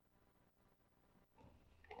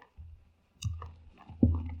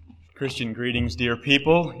Christian greetings, dear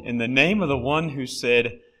people, in the name of the one who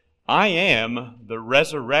said, I am the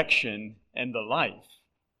resurrection and the life.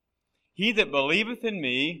 He that believeth in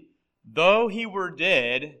me, though he were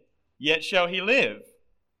dead, yet shall he live.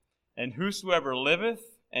 And whosoever liveth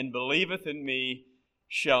and believeth in me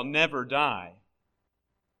shall never die.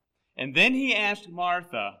 And then he asked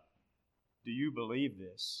Martha, do you believe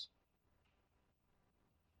this?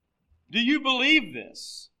 Do you believe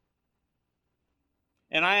this?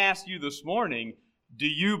 And I ask you this morning, do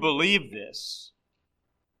you believe this?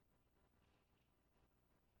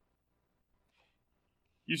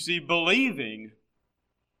 You see, believing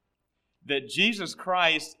that Jesus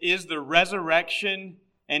Christ is the resurrection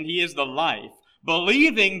and He is the life,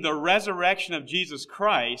 believing the resurrection of Jesus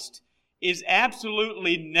Christ is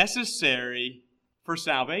absolutely necessary for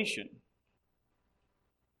salvation.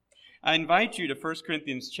 I invite you to 1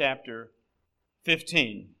 Corinthians chapter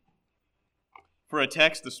 15 for a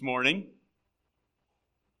text this morning.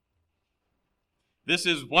 This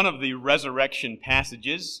is one of the resurrection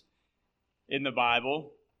passages in the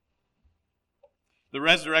Bible. The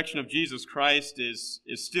resurrection of Jesus Christ is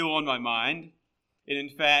still on my mind. And in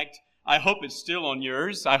fact, I hope it's still on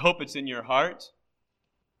yours. I hope it's in your heart.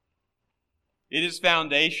 It is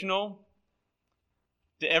foundational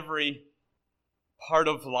to every part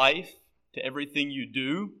of life, to everything you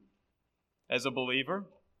do as a believer.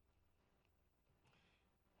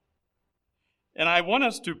 And I want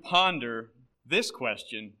us to ponder this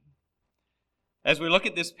question. As we look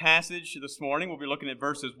at this passage this morning, we'll be looking at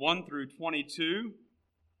verses 1 through 22.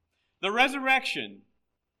 The resurrection,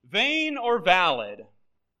 vain or valid?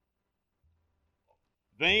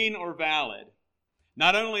 Vain or valid?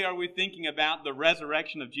 Not only are we thinking about the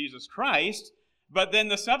resurrection of Jesus Christ, but then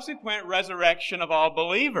the subsequent resurrection of all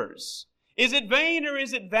believers. Is it vain or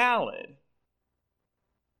is it valid?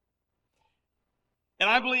 And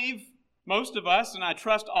I believe most of us, and I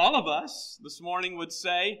trust all of us this morning, would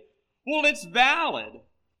say, well, it's valid.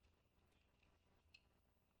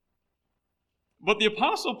 But the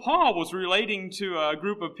Apostle Paul was relating to a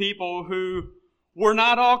group of people who were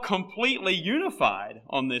not all completely unified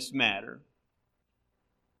on this matter.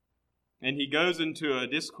 And he goes into a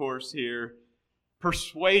discourse here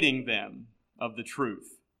persuading them of the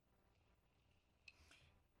truth.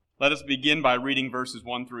 Let us begin by reading verses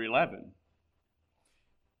 1 through 11.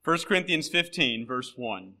 1 Corinthians 15, verse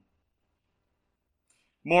 1.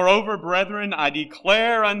 Moreover, brethren, I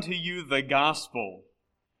declare unto you the gospel,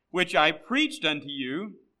 which I preached unto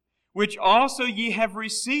you, which also ye have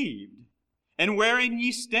received, and wherein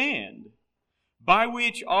ye stand, by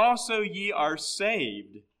which also ye are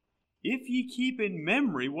saved, if ye keep in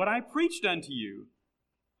memory what I preached unto you,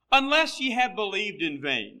 unless ye have believed in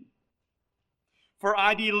vain. For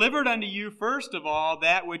I delivered unto you first of all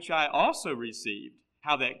that which I also received,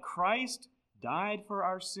 how that Christ died for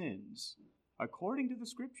our sins, according to the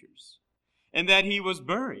Scriptures, and that He was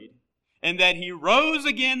buried, and that He rose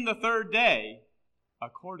again the third day,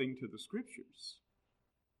 according to the Scriptures,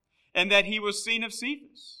 and that He was seen of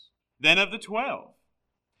Cephas, then of the 12.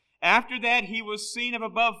 After that He was seen of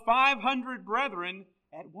above 500 brethren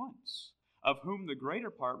at once, of whom the greater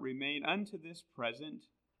part remain unto this present,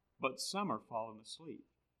 but some are fallen asleep.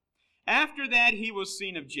 After that He was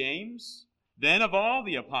seen of James, then of all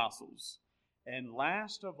the apostles, and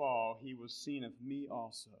last of all He was seen of me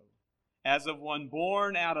also, as of one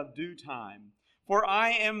born out of due time. For I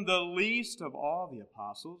am the least of all the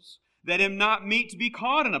apostles, that am not meet to be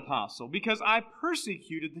called an apostle, because I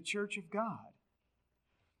persecuted the church of God.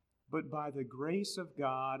 But by the grace of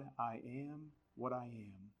God I am what I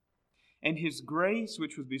am. And His grace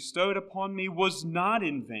which was bestowed upon me was not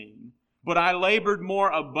in vain, but I labored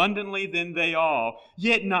more abundantly than they all.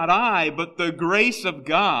 Yet not I, but the grace of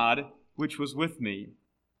God which was with me.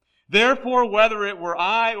 Therefore, whether it were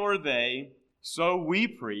I or they, so we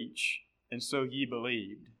preach, and so ye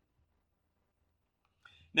believed.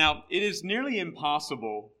 Now, it is nearly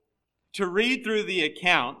impossible to read through the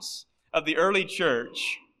accounts of the early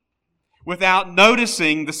church without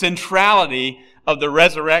noticing the centrality of the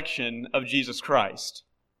resurrection of Jesus Christ.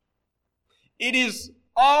 It is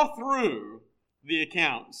all through the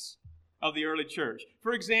accounts of the early church.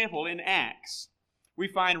 For example, in Acts, we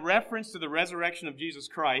find reference to the resurrection of Jesus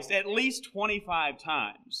Christ at least 25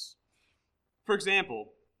 times. For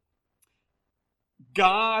example,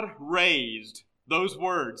 God raised, those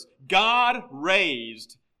words, God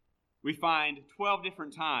raised, we find 12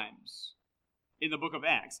 different times in the book of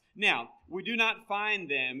Acts. Now, we do not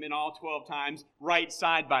find them in all 12 times right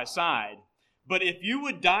side by side. But if you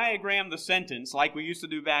would diagram the sentence like we used to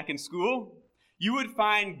do back in school, you would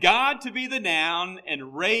find God to be the noun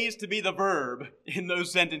and raised to be the verb in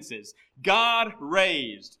those sentences. God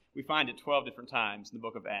raised. We find it 12 different times in the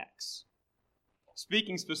book of Acts,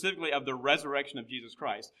 speaking specifically of the resurrection of Jesus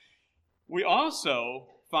Christ. We also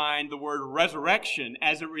find the word resurrection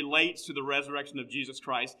as it relates to the resurrection of Jesus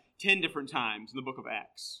Christ 10 different times in the book of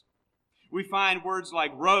Acts. We find words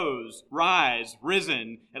like rose, rise,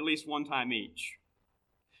 risen at least one time each.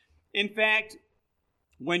 In fact,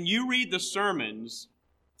 when you read the sermons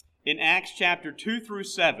in Acts chapter 2 through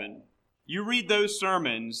 7, you read those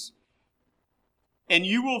sermons and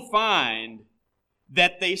you will find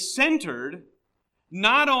that they centered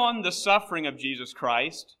not on the suffering of Jesus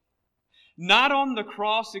Christ, not on the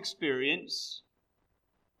cross experience,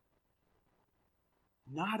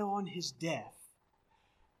 not on his death,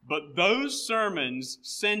 but those sermons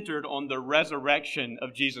centered on the resurrection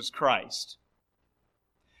of Jesus Christ.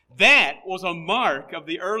 That was a mark of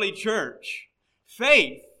the early church.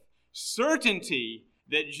 Faith, certainty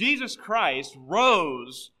that Jesus Christ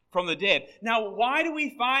rose from the dead. Now, why do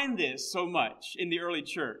we find this so much in the early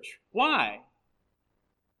church? Why?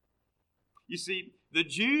 You see, the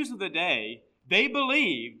Jews of the day, they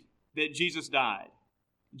believed that Jesus died.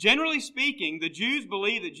 Generally speaking, the Jews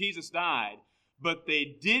believed that Jesus died, but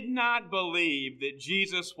they did not believe that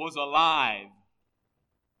Jesus was alive.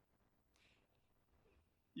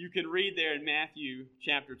 You can read there in Matthew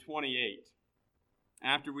chapter 28.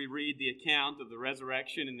 After we read the account of the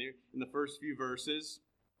resurrection in the first few verses,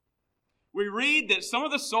 we read that some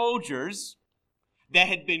of the soldiers that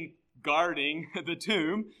had been guarding the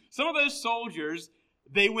tomb, some of those soldiers,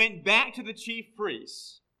 they went back to the chief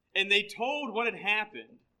priests and they told what had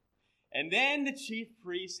happened. And then the chief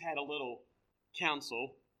priests had a little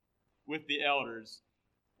council with the elders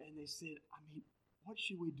and they said, what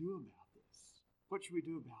should we do about this? What should we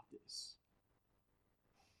do about this?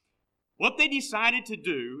 What they decided to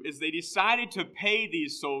do is they decided to pay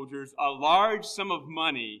these soldiers a large sum of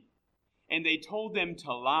money, and they told them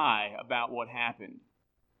to lie about what happened.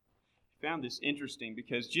 I found this interesting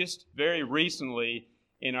because just very recently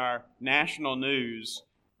in our national news,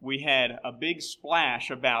 we had a big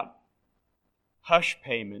splash about hush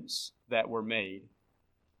payments that were made,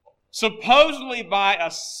 supposedly by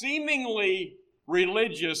a seemingly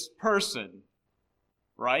religious person,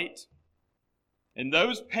 right? And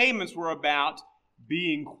those payments were about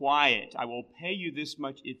being quiet. I will pay you this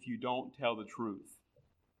much if you don't tell the truth.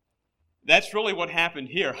 That's really what happened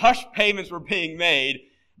here. Hush payments were being made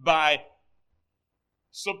by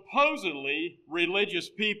supposedly religious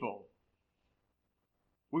people.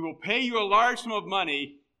 We will pay you a large sum of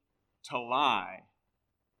money to lie.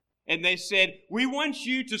 And they said, we want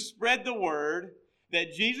you to spread the word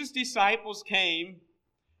that Jesus' disciples came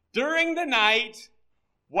during the night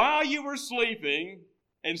while you were sleeping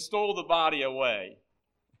and stole the body away.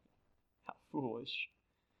 How foolish.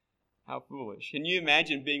 How foolish. Can you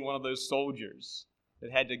imagine being one of those soldiers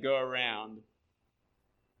that had to go around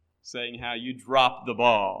saying how you dropped the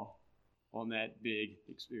ball on that big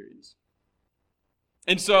experience?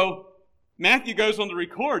 And so Matthew goes on to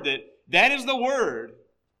record that that is the word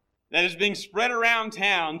that is being spread around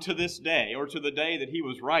town to this day, or to the day that he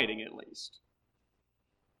was writing at least.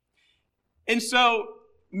 And so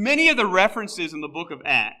many of the references in the book of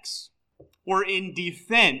Acts were in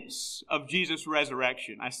defense of Jesus'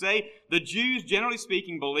 resurrection. I say the Jews, generally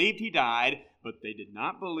speaking, believed he died, but they did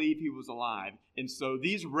not believe he was alive. And so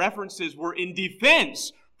these references were in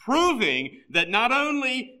defense, proving that not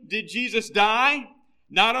only did Jesus die,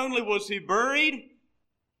 not only was he buried,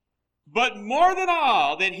 but more than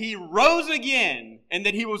all, that he rose again and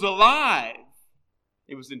that he was alive.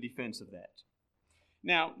 It was in defense of that.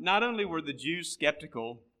 Now, not only were the Jews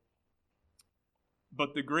skeptical,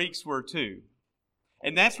 but the Greeks were too.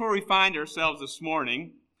 And that's where we find ourselves this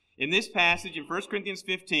morning. In this passage in 1 Corinthians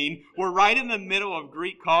 15, we're right in the middle of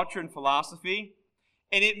Greek culture and philosophy.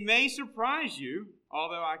 And it may surprise you,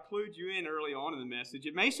 although I clued you in early on in the message,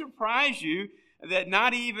 it may surprise you that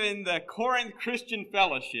not even the Corinth Christian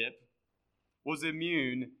Fellowship was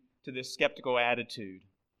immune to this skeptical attitude.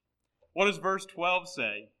 What does verse 12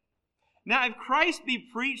 say? Now, if Christ be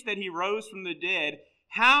preached that he rose from the dead,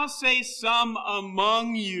 how say some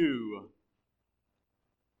among you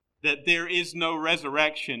that there is no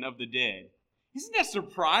resurrection of the dead? Isn't that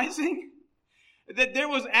surprising? That there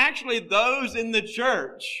was actually those in the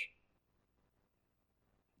church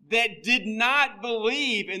that did not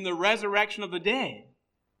believe in the resurrection of the dead.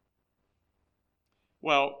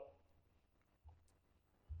 Well,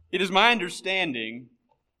 it is my understanding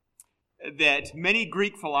that many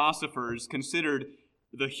Greek philosophers considered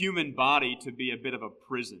the human body to be a bit of a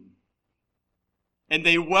prison. And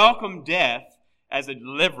they welcomed death as a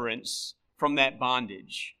deliverance from that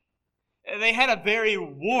bondage. They had a very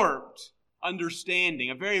warped understanding,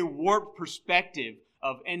 a very warped perspective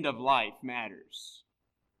of end-of-life matters.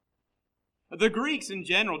 The Greeks in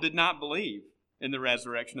general did not believe in the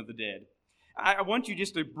resurrection of the dead. I want you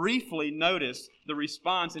just to briefly notice the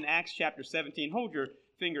response in Acts chapter 17. Hold your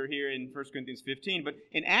finger here in 1 Corinthians 15. But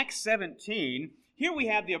in Acts 17, here we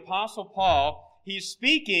have the Apostle Paul. He's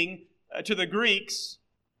speaking to the Greeks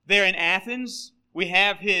there in Athens. We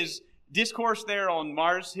have his discourse there on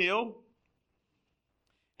Mars Hill.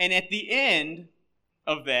 And at the end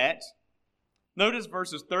of that, notice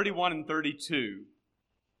verses 31 and 32.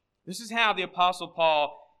 This is how the Apostle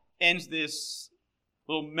Paul ends this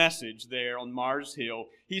little message there on Mars Hill.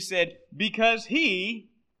 He said, "Because he,"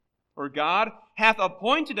 or God, "hath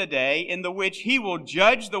appointed a day in the which he will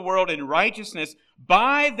judge the world in righteousness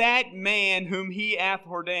by that man whom he hath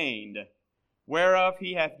ordained, whereof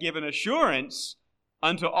he hath given assurance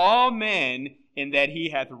unto all men, in that he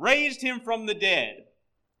hath raised him from the dead."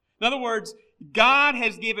 In other words, God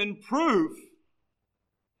has given proof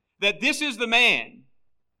that this is the man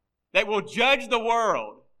that will judge the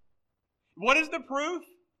world. What is the proof?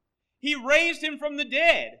 He raised him from the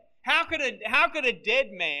dead. How could a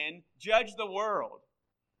dead man judge the world?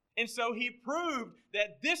 And so he proved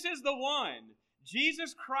that this is the one.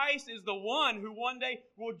 Jesus Christ is the one who one day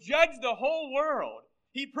will judge the whole world.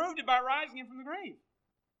 He proved it by rising him from the grave.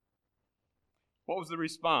 What was the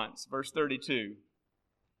response? Verse 32.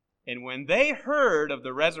 "And when they heard of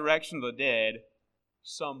the resurrection of the dead,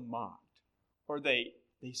 some mocked," or they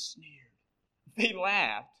sneered. They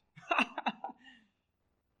laughed.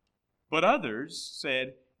 "But others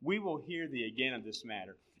said, We will hear thee again of this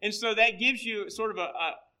matter." And so that gives you sort of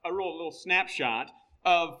a little snapshot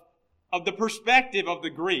of the perspective of the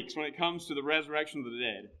Greeks when it comes to the resurrection of the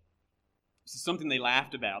dead. This is something they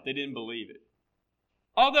laughed about. They didn't believe it.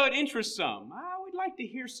 Although it interests some. I would like to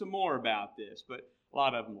hear some more about this, but a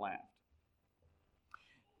lot of them laughed.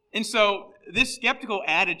 And so this skeptical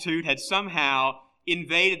attitude had somehow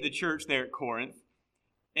invaded the church there at Corinth.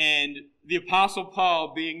 And the Apostle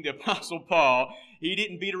Paul, being the Apostle Paul, he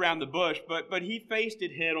didn't beat around the bush, but he faced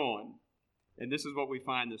it head on. And this is what we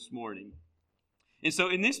find this morning. And so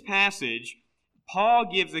in this passage, Paul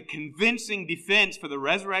gives a convincing defense for the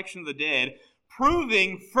resurrection of the dead,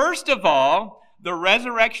 proving, first of all, the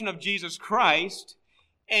resurrection of Jesus Christ,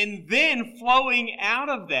 and then flowing out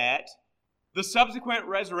of that, the subsequent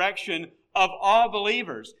resurrection of all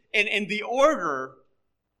believers. And the order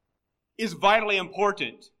is vitally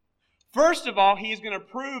important. First of all, he's going to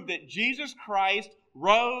prove that Jesus Christ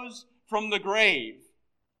rose from the grave.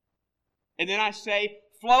 And then I say,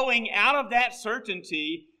 flowing out of that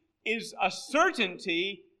certainty is a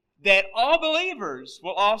certainty that all believers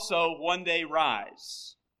will also one day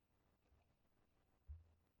rise.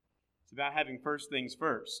 It's about having first things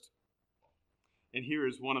first. And here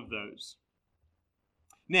is one of those.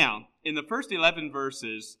 Now, in the first 11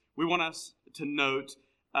 verses, we want us to note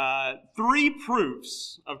 3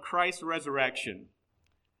 proofs of Christ's resurrection.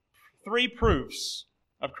 3 proofs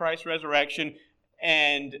of Christ's resurrection,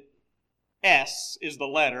 and S is the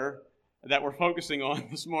letter that we're focusing on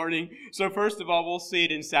this morning. So first of all, we'll see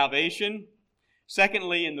it in salvation.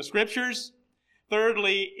 Secondly, in the Scriptures.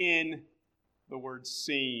 Thirdly, in the word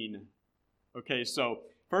seen. Okay, so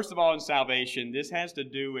first of all, in salvation, this has to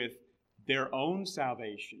do with their own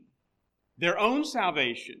salvation. Their own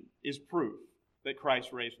salvation is proof that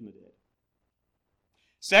Christ raised from the dead.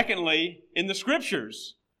 Secondly, in the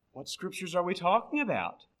Scriptures. What Scriptures are we talking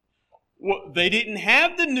about? Well, they didn't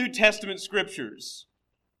have the New Testament Scriptures.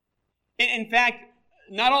 In fact,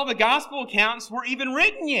 not all the Gospel accounts were even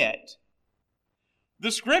written yet.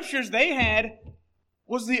 The Scriptures they had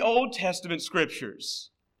was the Old Testament Scriptures.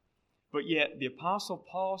 But yet, the Apostle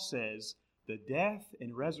Paul says the death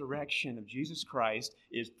and resurrection of Jesus Christ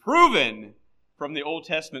is proven from the Old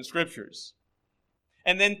Testament Scriptures.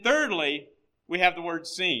 And then thirdly, we have the word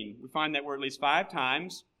seen. We find that word at least 5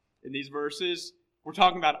 times in these verses. We're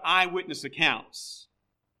talking about eyewitness accounts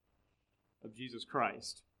of Jesus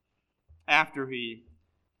Christ after he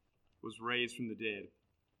was raised from the dead.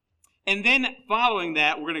 And then following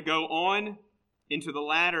that, we're going to go on into the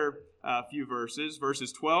latter few verses,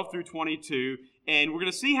 verses 12 through 22, and we're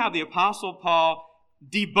going to see how the Apostle Paul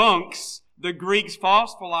debunks the Greeks'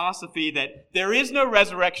 false philosophy that there is no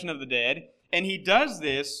resurrection of the dead, and he does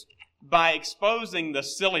this by exposing the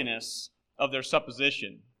silliness of their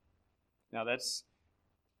supposition. Now that's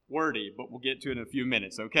wordy, but we'll get to it in a few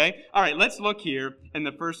minutes, okay? All right, let's look here in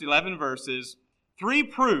the first 11 verses. 3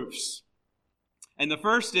 proofs. And the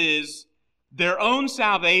first is their own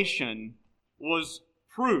salvation was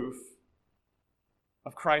proof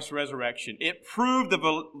of Christ's resurrection. It proved the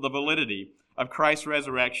validity of Christ's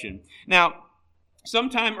resurrection. Now,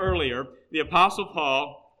 sometime earlier, the Apostle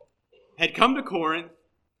Paul had come to Corinth,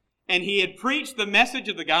 and he had preached the message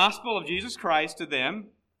of the gospel of Jesus Christ to them.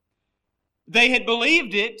 They had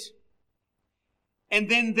believed it, and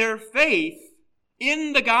then their faith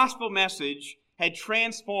in the gospel message had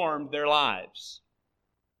transformed their lives.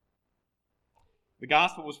 The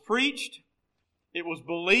gospel was preached, it was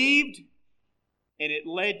believed, and it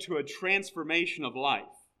led to a transformation of life.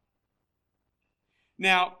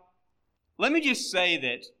 Now, let me just say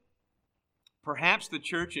that perhaps the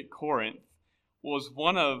church at Corinth was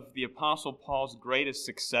one of the Apostle Paul's greatest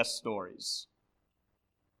success stories.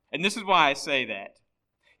 And this is why I say that.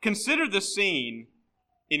 Consider the scene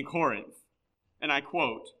in Corinth, and I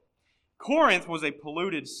quote, "Corinth was a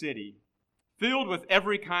polluted city, filled with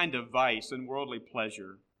every kind of vice and worldly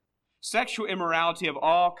pleasure. Sexual immorality of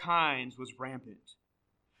all kinds was rampant.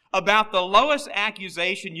 About the lowest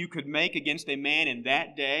accusation you could make against a man in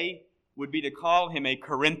that day would be to call him a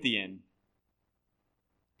Corinthian.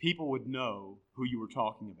 People would know who you were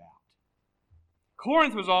talking about."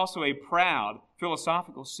 Corinth was also a proud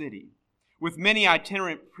philosophical city, with many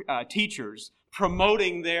itinerant teachers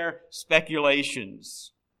promoting their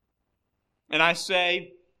speculations. And I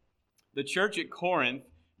say, the church at Corinth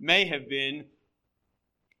may have been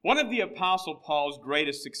one of the Apostle Paul's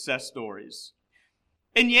greatest success stories.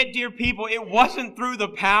 And yet, dear people, it wasn't through the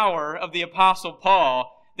power of the Apostle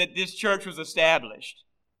Paul that this church was established.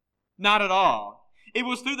 Not at all. It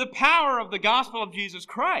was through the power of the gospel of Jesus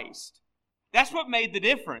Christ. That's what made the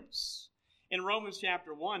difference. In Romans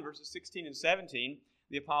chapter 1, verses 16 and 17,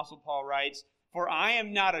 the Apostle Paul writes, "For I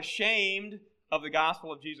am not ashamed of the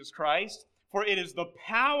gospel of Jesus Christ, for it is the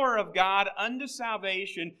power of God unto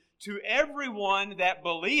salvation to everyone that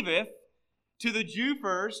believeth, to the Jew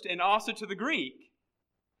first, and also to the Greek.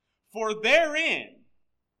 For therein,"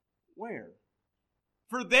 where?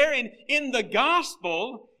 "For therein, in the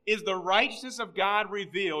gospel, is the righteousness of God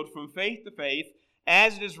revealed from faith to faith,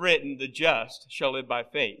 as it is written, the just shall live by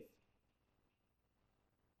faith."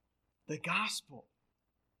 The gospel.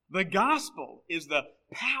 The gospel is the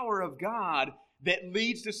power of God that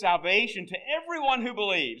leads to salvation to everyone who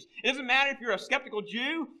believes. It doesn't matter if you're a skeptical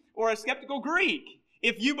Jew or a skeptical Greek.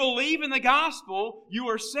 If you believe in the gospel, you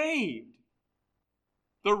are saved.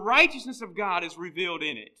 The righteousness of God is revealed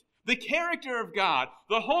in it. The character of God,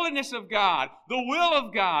 the holiness of God, the will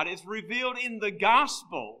of God is revealed in the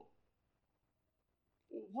gospel.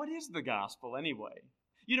 What is the gospel anyway?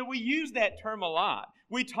 You know, we use that term a lot.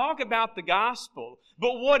 We talk about the gospel,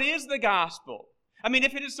 but what is the gospel? I mean,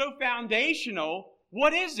 if it is so foundational,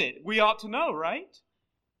 what is it? We ought to know, right?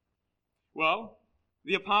 Well,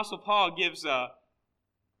 the Apostle Paul gives a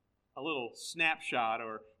little snapshot,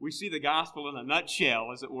 or we see the gospel in a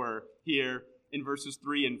nutshell, as it were, here in verses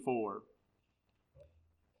 3 and 4.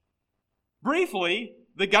 Briefly,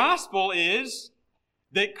 the gospel is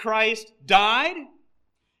that Christ died,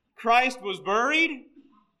 Christ was buried,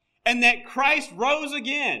 and that Christ rose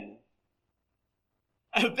again.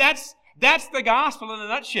 That's the gospel in a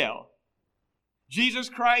nutshell. Jesus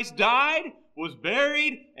Christ died, was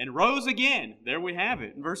buried, and rose again. There we have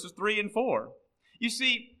it in verses 3 and 4. You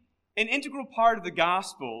see, an integral part of the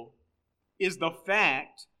gospel is the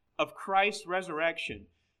fact of Christ's resurrection.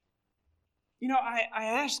 You know, I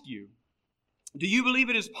ask you, do you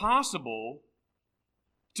believe it is possible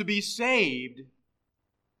to be saved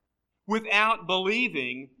without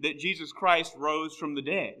believing that Jesus Christ rose from the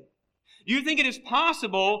dead? Do you think it is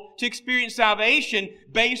possible to experience salvation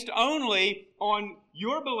based only on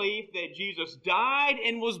your belief that Jesus died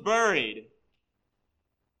and was buried?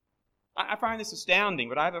 I find this astounding,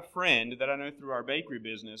 but I have a friend that I know through our bakery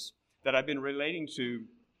business that I've been relating to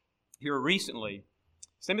here recently.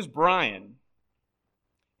 His name is Brian.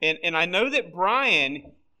 And I know that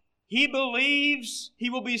Brian, he believes he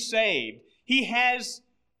will be saved. He has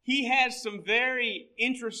some very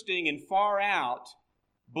interesting and far out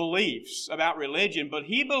beliefs about religion, but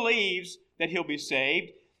he believes that he'll be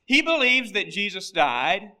saved. He believes that Jesus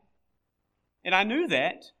died, and I knew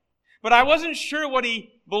that, but I wasn't sure what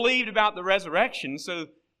he believed about the resurrection. So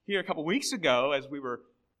here a couple weeks ago, as we were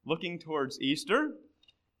looking towards Easter,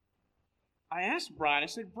 I asked Brian, I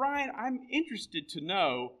said, "Brian, I'm interested to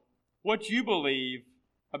know what you believe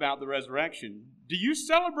about the resurrection. Do you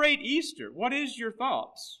celebrate Easter? What is your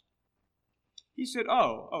thoughts?" He said,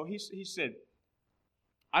 he said,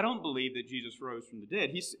 "I don't believe that Jesus rose from the dead."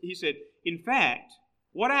 He said, "In fact,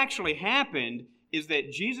 what actually happened is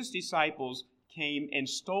that Jesus' disciples came and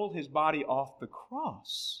stole his body off the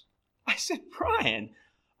cross." I said, "Brian,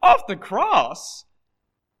 off the cross?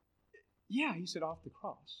 Yeah, he said off the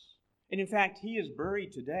cross. And in fact, he is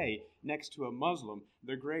buried today next to a Muslim.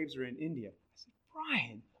 Their graves are in India. I said,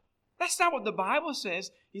 Brian, that's not what the Bible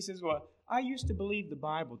says. He says, well, I used to believe the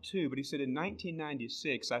Bible too, but he said in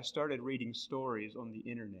 1996, I started reading stories on the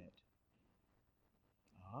internet.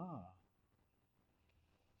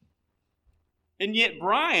 And yet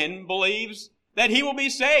Brian believes that he will be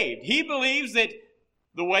saved. He believes that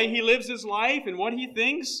the way he lives his life and what he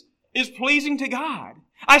thinks is pleasing to God.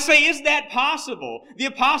 I say, is that possible? The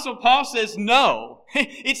Apostle Paul says, no,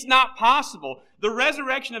 it's not possible. The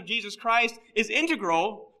resurrection of Jesus Christ is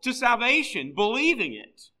integral to salvation, believing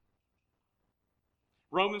it.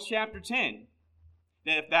 Romans chapter 10,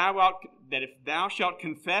 that if thou shalt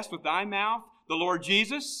confess with thy mouth the Lord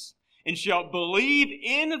Jesus, and shalt believe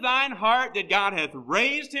in thine heart that God hath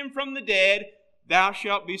raised him from the dead, thou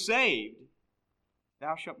shalt be saved.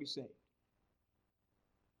 Thou shalt be saved.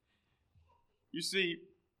 You see,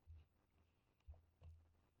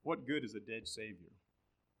 what good is a dead Savior?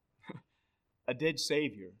 A dead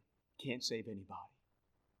Savior can't save anybody.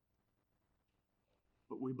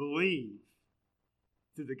 But we believe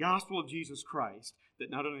through the gospel of Jesus Christ that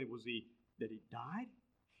not only was he died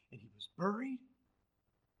and he was buried,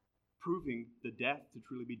 proving the death to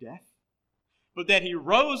truly be death, but that he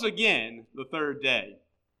rose again the third day.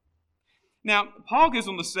 Now, Paul goes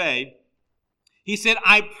on to say, he said,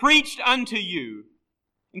 I preached unto you.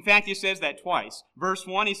 In fact, he says that twice. Verse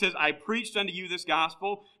 1, he says, I preached unto you this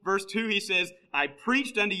gospel. Verse 2, he says, I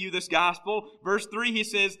preached unto you this gospel. Verse 3, he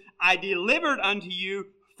says, I delivered unto you,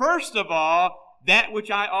 first of all, that which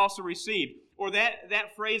I also received. Or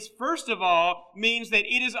that phrase, first of all, means that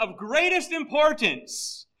it is of greatest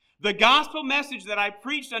importance. The gospel message that I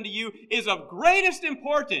preached unto you is of greatest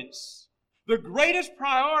importance. The greatest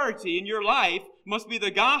priority in your life must be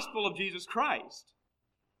the gospel of Jesus Christ.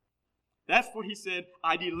 That's what he said,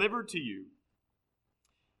 I delivered to you.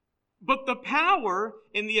 But the power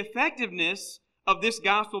and the effectiveness of this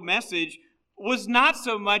gospel message was not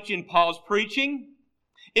so much in Paul's preaching.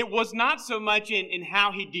 It was not so much in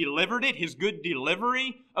how he delivered it, his good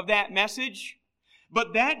delivery of that message.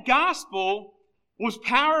 But that gospel was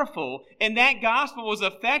powerful, and that gospel was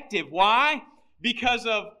effective. Why? Because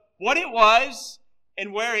of what it was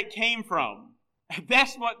and where it came from.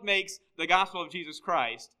 That's what makes the gospel of Jesus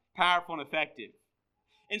Christ powerful and effective.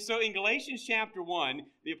 And so in Galatians chapter 1,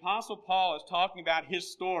 the Apostle Paul is talking about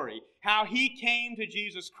his story, how he came to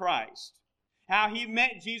Jesus Christ, how he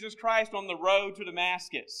met Jesus Christ on the road to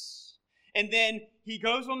Damascus. And then he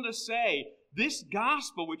goes on to say, this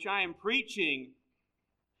gospel which I am preaching,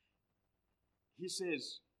 he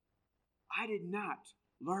says, I did not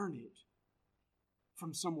learn it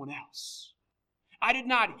from someone else. I did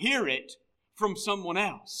not hear it from someone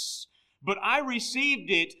else, but I received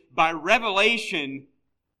it by revelation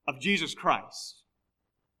of Jesus Christ.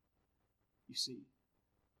 You see.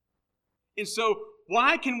 And so,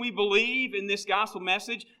 why can we believe in this gospel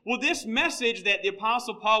message? Well, this message that the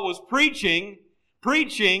Apostle Paul was preaching,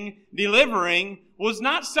 delivering, was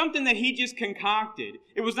not something that he just concocted.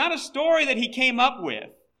 It was not a story that he came up with.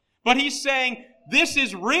 But he's saying, this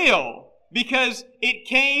is real because it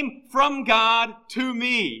came from God to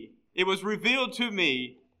me. It was revealed to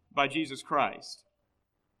me by Jesus Christ.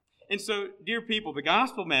 And so, dear people, the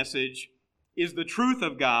gospel message is the truth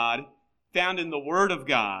of God found in the Word of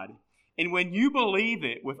God. And when you believe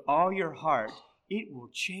it with all your heart, it will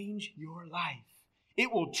change your life.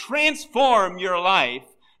 It will transform your life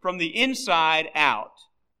from the inside out.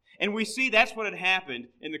 And we see that's what had happened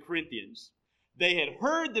in the Corinthians. They had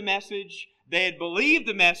heard the message, they had believed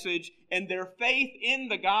the message, and their faith in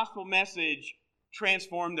the gospel message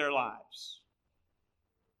transformed their lives.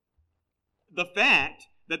 The fact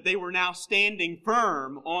that they were now standing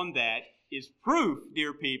firm on that is proof,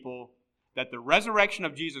 dear people, that the resurrection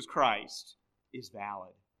of Jesus Christ is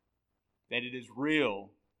valid, that it is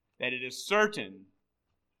real, that it is certain.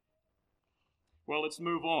 Well, let's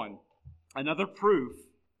move on. Another proof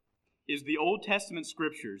is the Old Testament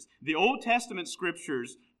Scriptures. The Old Testament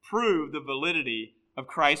Scriptures prove the validity of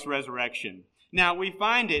Christ's resurrection. Now, we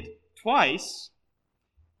find it twice,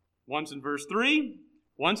 once in verse 3,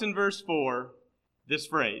 once in verse 4, this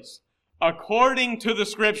phrase, according to the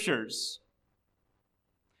Scriptures.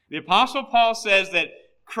 The Apostle Paul says that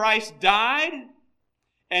Christ died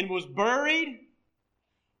and was buried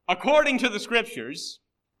according to the Scriptures,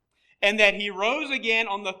 and that he rose again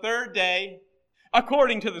on the third day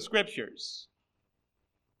according to the Scriptures.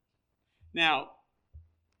 Now,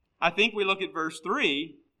 I think we look at verse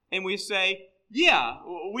 3 and we say, yeah,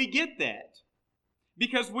 we get that.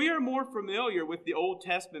 Because we are more familiar with the Old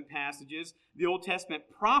Testament passages, the Old Testament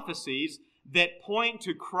prophecies, that point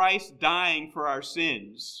to Christ dying for our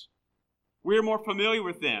sins. We're more familiar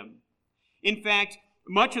with them. In fact,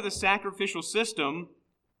 much of the sacrificial system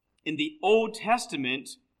in the Old Testament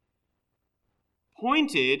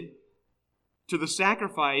pointed to the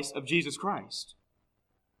sacrifice of Jesus Christ.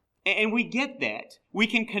 And we get that. We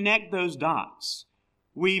can connect those dots.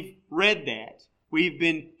 We've read that. We've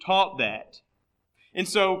been taught that. And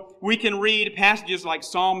so we can read passages like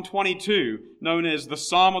Psalm 22, known as the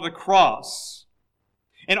Psalm of the Cross.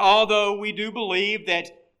 And although we do believe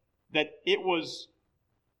that it was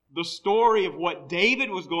the story of what David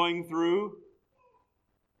was going through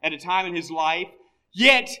at a time in his life,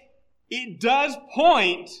 yet it does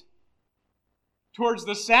point towards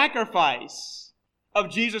the sacrifice of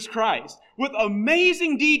Jesus Christ with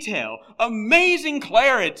amazing detail, amazing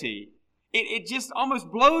clarity. It just almost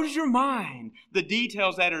blows your mind, the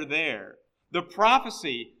details that are there. The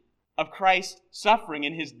prophecy of Christ's suffering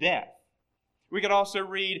and His death. We could also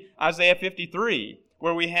read Isaiah 53,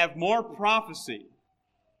 where we have more prophecy.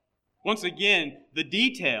 Once again, the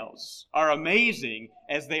details are amazing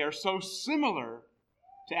as they are so similar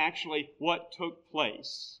to actually what took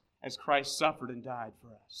place as Christ suffered and died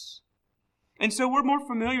for us. And so we're more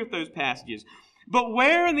familiar with those passages. But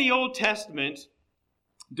where in the Old Testament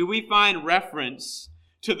do we find reference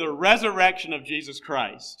to the resurrection of Jesus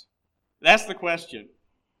Christ? That's the question.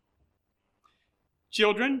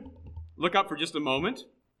 Children, look up for just a moment.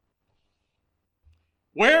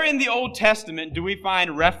 Where in the Old Testament do we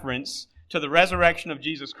find reference to the resurrection of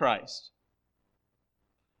Jesus Christ?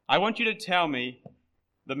 I want you to tell me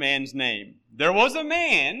the man's name. There was a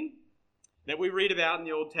man that we read about in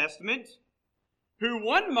the Old Testament who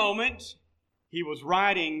one moment he was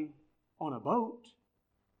riding on a boat,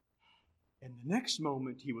 and the next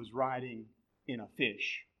moment he was riding in a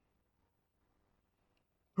fish.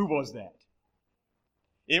 Who was that?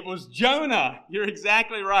 It was Jonah. You're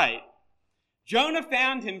exactly right. Jonah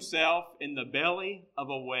found himself in the belly of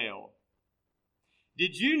a whale.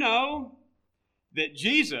 Did you know that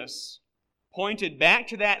Jesus pointed back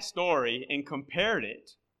to that story and compared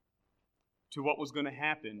it to what was going to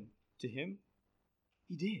happen to him?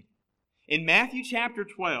 He did. In Matthew chapter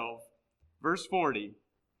 12, verse 40,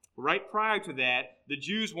 right prior to that, the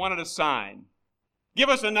Jews wanted a sign. Give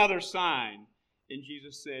us another sign. And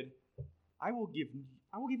Jesus said, I will give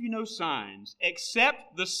you no signs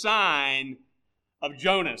except the sign of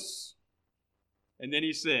Jonas. And then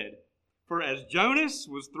he said, for as Jonas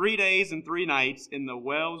was 3 days and 3 nights in the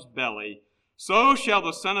whale's belly, so shall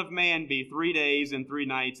the Son of Man be 3 days and 3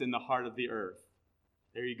 nights in the heart of the earth.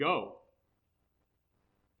 There you go.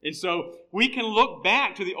 And so we can look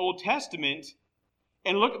back to the Old Testament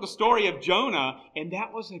and look at the story of Jonah, and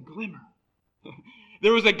that was a glimmer.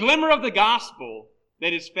 There was a glimmer of the gospel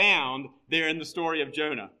that is found there in the story of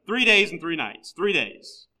Jonah. 3 days and 3 nights. 3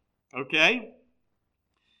 days. Okay?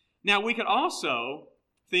 Now, we could also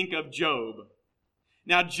think of Job.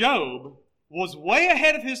 Now, Job was way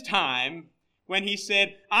ahead of his time when he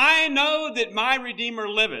said, I know that my Redeemer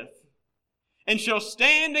liveth, and shall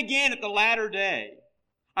stand again at the latter day.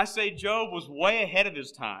 I say Job was way ahead of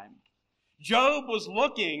his time. Job was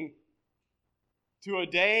looking to a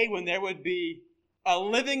day when there would be a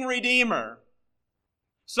living Redeemer.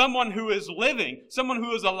 Someone who is living, someone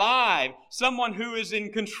who is alive, someone who is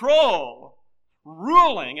in control,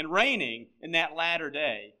 ruling and reigning in that latter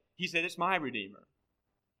day. He said, it's my Redeemer.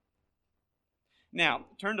 Now,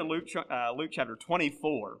 turn to Luke chapter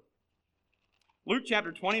 24. Luke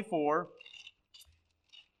chapter 24,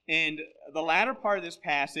 and the latter part of this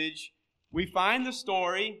passage, we find the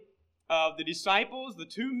story of the disciples, the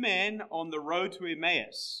 2 men on the road to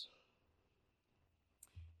Emmaus.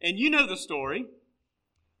 And you know the story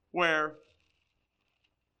where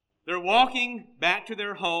they're walking back to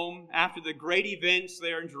their home after the great events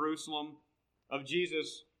there in Jerusalem of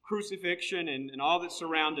Jesus' crucifixion and all that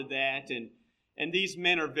surrounded that. And these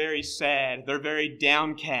men are very sad. They're very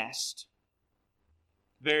downcast,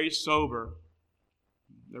 very sober.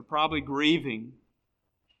 They're probably grieving.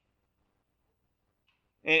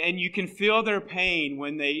 And you can feel their pain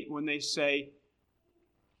when they say,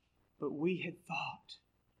 but we had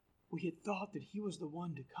thought that He was the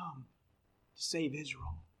one to come to save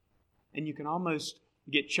Israel. And you can almost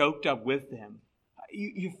get choked up with them.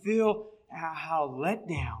 You feel how let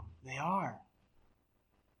down they are.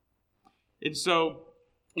 And so,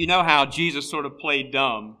 you know how Jesus sort of played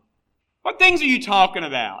dumb. What things are you talking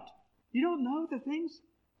about? You don't know the things?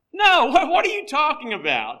 No, what are you talking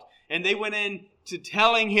about? And they went in to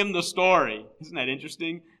telling Him the story. Isn't that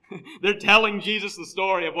interesting? They're telling Jesus the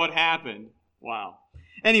story of what happened. Wow.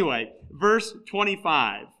 Anyway, verse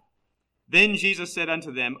 25. Then Jesus said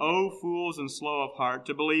unto them, O fools and slow of heart,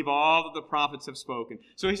 to believe all that the prophets have spoken.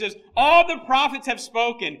 So he says, all the prophets have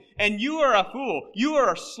spoken, and you are a fool. You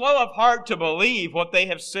are slow of heart to believe what they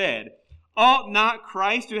have said. Ought not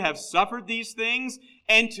Christ to have suffered these things,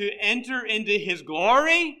 and to enter into his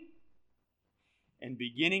glory? And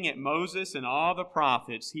beginning at Moses and all the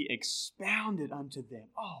prophets, he expounded unto them.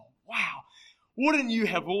 Oh, wow. Wouldn't you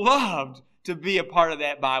have loved to be a part of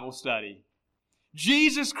that Bible study?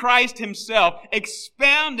 Jesus Christ himself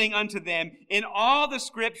expounding unto them in all the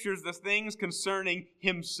scriptures the things concerning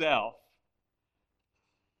himself.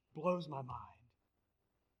 Blows my mind.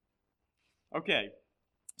 Okay,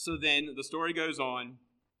 so then the story goes on.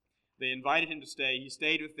 They invited him to stay. He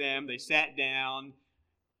stayed with them. They sat down.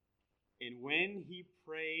 And when he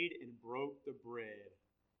prayed and broke the bread,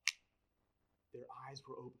 their eyes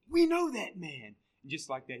were open. We know that man. And just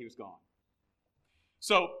like that, he was gone.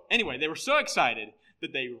 So, anyway, they were so excited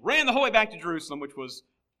that they ran the whole way back to Jerusalem, which was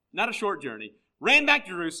not a short journey. Ran back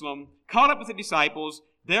to Jerusalem, caught up with the disciples.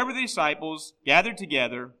 There were the disciples gathered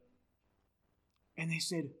together. And they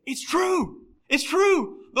said, it's true. It's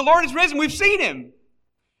true. The Lord is risen. We've seen him.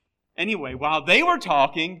 Anyway, while they were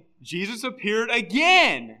talking, Jesus appeared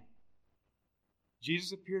again.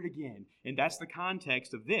 Jesus appeared again. And that's the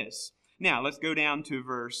context of this. Now, let's go down to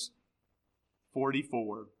verse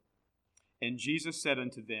 44. And Jesus said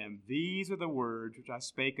unto them, These are the words which I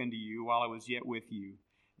spake unto you while I was yet with you,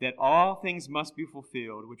 that all things must be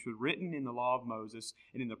fulfilled, which were written in the law of Moses,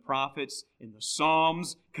 and in the prophets, in the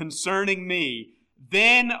Psalms, concerning me.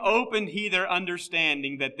 Then opened he their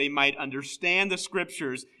understanding, that they might understand the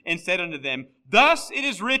Scriptures, and said unto them, Thus it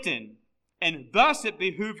is written, and thus it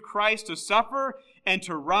behooved Christ to suffer, and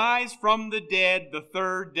to rise from the dead the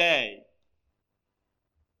third day.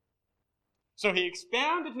 So he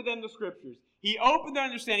expounded to them the Scriptures. He opened their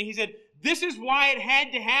understanding. He said, this is why it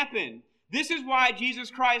had to happen. This is why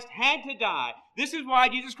Jesus Christ had to die. This is why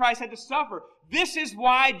Jesus Christ had to suffer. This is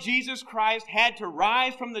why Jesus Christ had to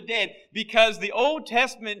rise from the dead, because the Old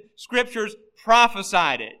Testament Scriptures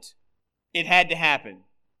prophesied it. It had to happen.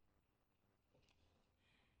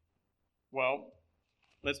 Well,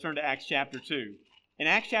 let's turn to Acts chapter 2. In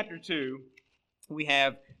Acts chapter 2, we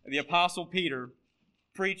have the Apostle Peter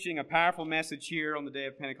preaching a powerful message here on the day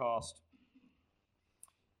of Pentecost.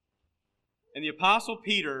 And the Apostle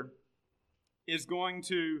Peter is going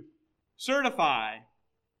to certify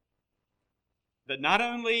that not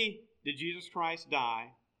only did Jesus Christ die,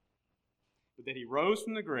 but that he rose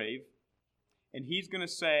from the grave, and he's going to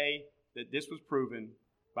say that this was proven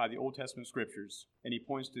by the Old Testament Scriptures, and he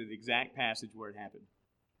points to the exact passage where it happened.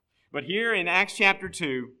 But here in Acts chapter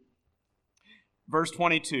 2, verse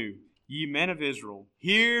 22, Ye men of Israel,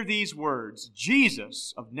 hear these words,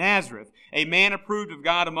 Jesus of Nazareth, a man approved of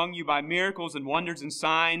God among you by miracles and wonders and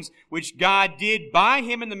signs, which God did by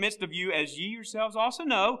him in the midst of you, as ye yourselves also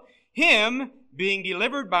know, him being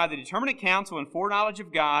delivered by the determinate counsel and foreknowledge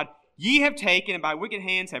of God, ye have taken and by wicked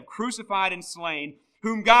hands have crucified and slain,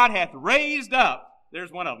 whom God hath raised up.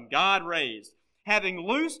 There's one of them, God raised, having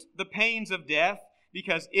loosed the pains of death,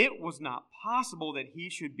 because it was not possible that he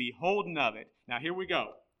should be holden of it. Now here we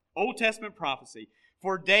go. Old Testament prophecy.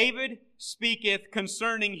 For David speaketh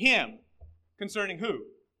concerning him. Concerning who?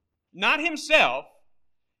 Not himself.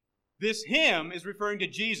 This him is referring to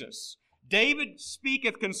Jesus. David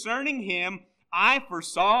speaketh concerning him, I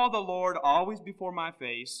foresaw the Lord always before my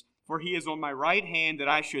face, for he is on my right hand, that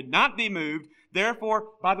I should not be moved. Therefore,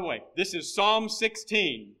 by the way, this is Psalm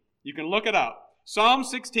 16. You can look it up. Psalm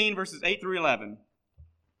 16, verses 8 through 11.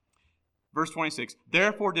 Verse 26.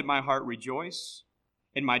 Therefore did my heart rejoice,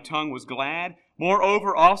 and my tongue was glad.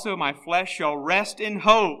 Moreover, also my flesh shall rest in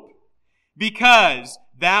hope, because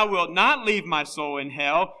thou wilt not leave my soul in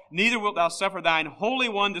hell, neither wilt thou suffer thine Holy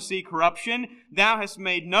One to see corruption. Thou hast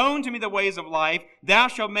made known to me the ways of life. Thou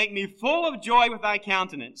shalt make me full of joy with thy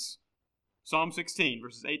countenance. Psalm 16,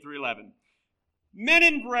 verses 8 through 11. Men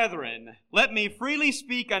and brethren, let me freely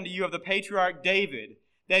speak unto you of the patriarch David,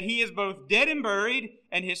 that he is both dead and buried,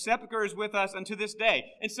 and his sepulchre is with us unto this day.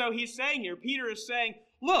 And so he's saying here, Peter is saying,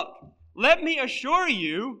 look, let me assure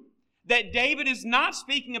you that David is not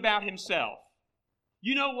speaking about himself.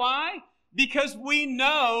 You know why? Because we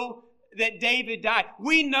know that David died.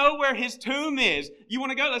 We know where his tomb is. You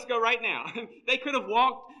want to go? Let's go right now. They could have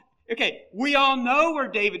walked. Okay, we all know where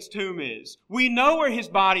David's tomb is. We know where his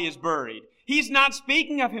body is buried. He's not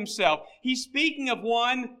speaking of himself. He's speaking of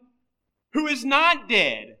one who is not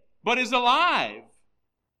dead, but is alive.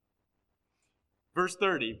 Verse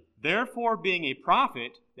 30, therefore being a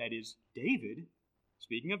prophet, that is David,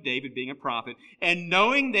 speaking of David being a prophet, and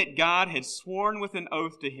knowing that God had sworn with an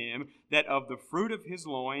oath to him that of the fruit of his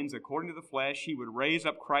loins, according to the flesh, he would raise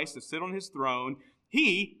up Christ to sit on his throne,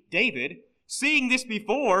 he, David, seeing this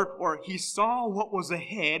before, or he saw what was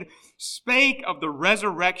ahead, spake of the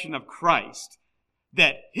resurrection of Christ,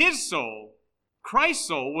 that his soul, Christ's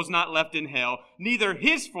soul, was not left in hell, neither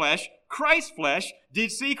his flesh, Christ's flesh,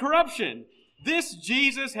 did see corruption. This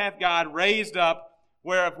Jesus hath God raised up,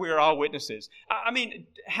 whereof we are all witnesses. I mean,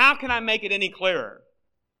 how can I make it any clearer?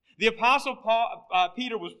 The Apostle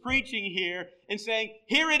Peter was preaching here and saying,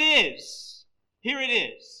 here it is. Here it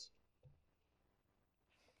is.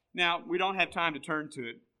 Now, we don't have time to turn to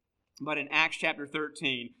it, but in Acts chapter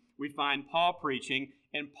 13, we find Paul preaching,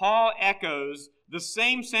 and Paul echoes the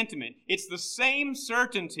same sentiment. It's the same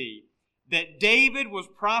certainty that David was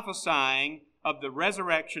prophesying of the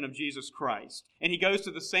resurrection of Jesus Christ. And he goes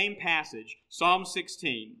to the same passage, Psalm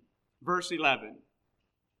 16, verse 11.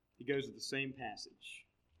 He goes to the same passage.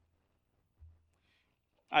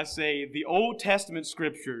 I say, the Old Testament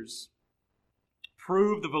scriptures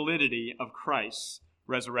prove the validity of Christ's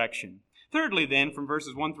resurrection. Thirdly, then, from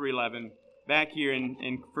verses 1 through 11, back here in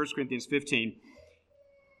 1 Corinthians 15,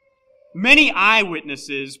 many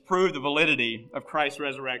eyewitnesses prove the validity of Christ's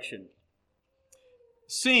resurrection.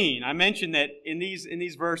 Seen. I mentioned that in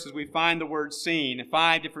these verses we find the word seen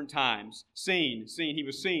 5 different times. Seen, seen, he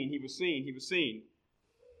was seen, he was seen, he was seen.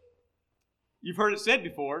 You've heard it said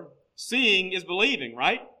before, seeing is believing,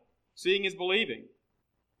 right? Seeing is believing.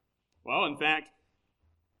 Well, in fact,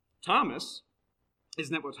 Thomas,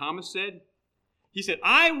 isn't that what Thomas said? He said,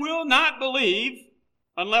 I will not believe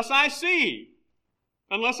unless I see,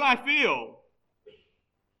 unless I feel.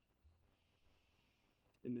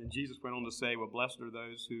 And then Jesus went on to say, well, blessed are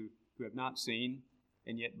those who have not seen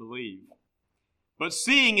and yet believe. But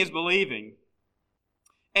seeing is believing.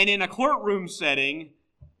 And in a courtroom setting,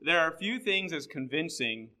 there are few things as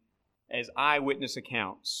convincing as eyewitness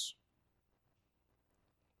accounts.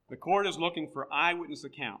 The court is looking for eyewitness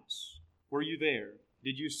accounts. Were you there?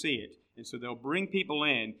 Did you see it? And so they'll bring people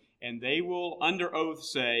in, and they will, under oath,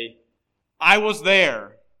 say, I was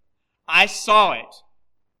there. I saw it.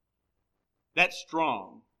 That's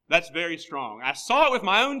strong. That's very strong. I saw it with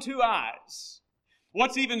my own 2 eyes.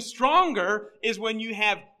 What's even stronger is when you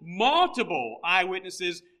have multiple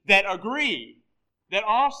eyewitnesses that agree, that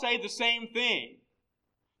all say the same thing.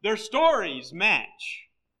 Their stories match.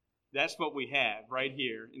 That's what we have right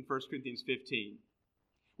here in 1 Corinthians 15.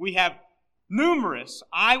 We have numerous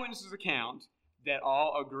eyewitnesses' accounts that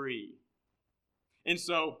all agree. And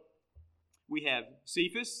so we have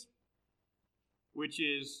Cephas, which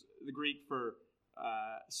is the Greek for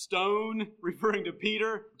stone, referring to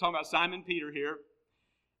Peter. We're talking about Simon Peter here.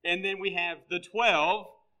 And then we have the 12,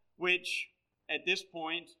 which at this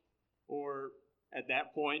point, or at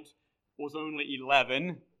that point, was only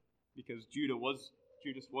 11, because Judas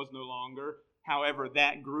was no longer. However,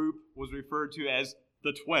 that group was referred to as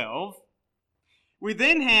the 12. We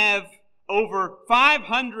then have over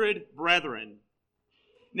 500 brethren.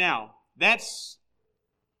 Now, that's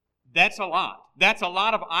a lot. That's a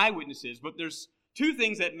lot of eyewitnesses, but there's 2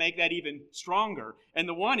 things that make that even stronger. And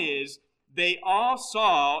the one is, they all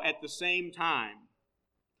saw at the same time.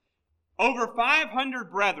 Over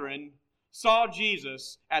 500 brethren saw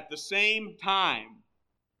Jesus at the same time.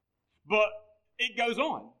 But it goes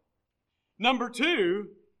on. Number 2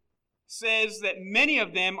 says that many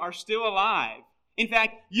of them are still alive. In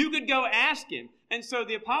fact, you could go ask him. And so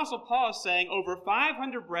the Apostle Paul is saying over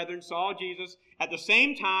 500 brethren saw Jesus at the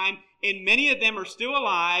same time, and many of them are still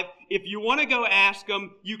alive. If you want to go ask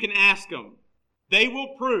them, you can ask them. They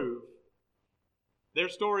will prove their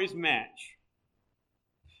stories match.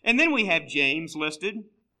 And then we have James listed,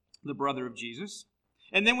 the brother of Jesus.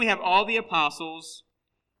 And then we have all the apostles.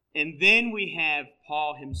 And then we have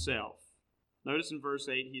Paul himself. Notice in verse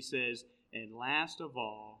 8 he says, and last of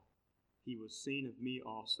all, he was seen of me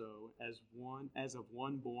also, as of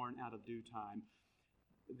one born out of due time.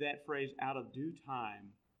 That phrase, out of due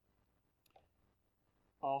time,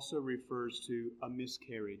 also refers to a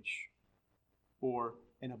miscarriage or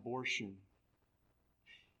an abortion.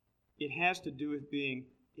 It has to do with being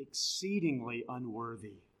exceedingly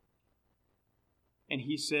unworthy. And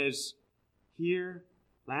he says, here,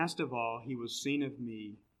 last of all, he was seen of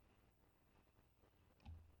me.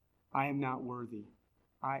 I am not worthy.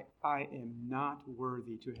 I am not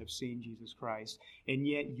worthy to have seen Jesus Christ. And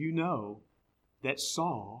yet you know that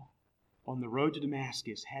Saul, on the road to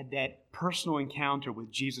Damascus, had that personal encounter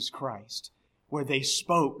with Jesus Christ where they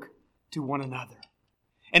spoke to one another.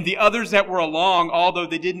 And the others that were along, although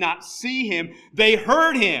they did not see him, they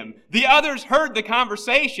heard him. The others heard the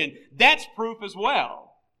conversation. That's proof as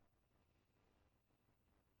well.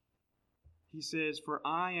 He says, "For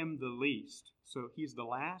I am the least." So he's the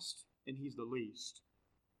last and he's the least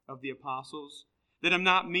of the apostles. "That I'm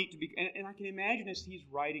not meet to be..." And I can imagine as he's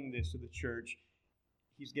writing this to the church,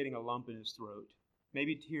 he's getting a lump in his throat.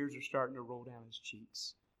 Maybe tears are starting to roll down his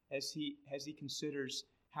cheeks as he considers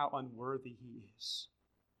how unworthy he is.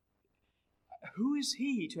 Who is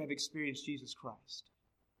he to have experienced Jesus Christ?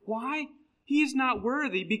 Why? He is not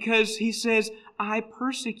worthy because he says, "I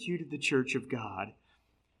persecuted the church of God,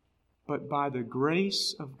 but by the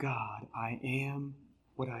grace of God I am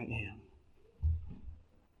what I am."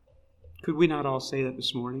 Could we not all say that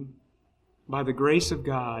this morning? By the grace of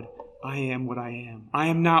God, I am what I am. I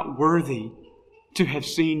am not worthy to have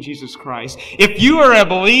seen Jesus Christ. If you are a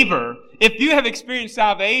believer, if you have experienced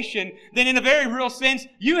salvation, then in a very real sense,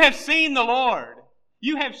 you have seen the Lord.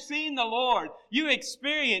 You have seen the Lord. You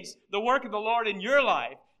experienced the work of the Lord in your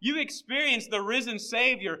life. You experienced the risen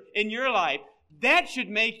Savior in your life. That should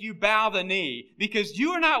make you bow the knee because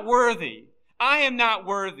you are not worthy. I am not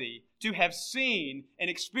worthy to have seen and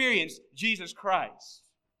experienced Jesus Christ.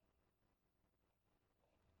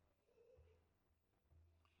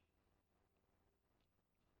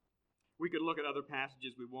 We could look at other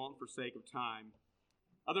passages, we won't for sake of time.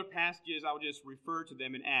 Other passages, I'll just refer to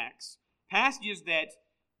them in Acts. Passages that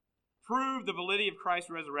prove the validity of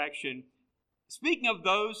Christ's resurrection. Speaking of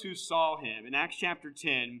those who saw him, in Acts chapter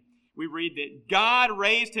 10, we read that God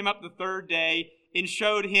raised him up the third day and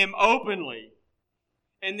showed him openly.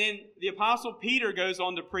 And then the Apostle Peter goes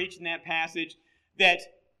on to preach in that passage that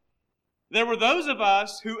there were those of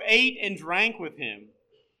us who ate and drank with him.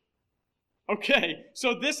 Okay,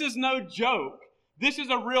 so this is no joke. This is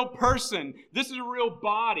a real person. This is a real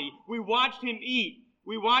body. We watched him eat.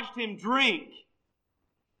 We watched him drink.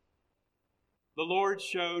 The Lord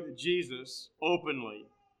showed Jesus openly.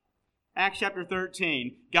 Acts chapter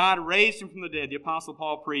 13, God raised him from the dead, the Apostle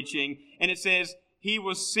Paul preaching, and it says, he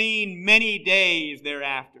was seen many days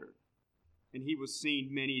thereafter. And he was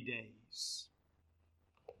seen many days.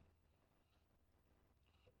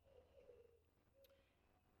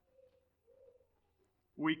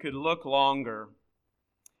 We could look longer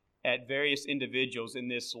at various individuals in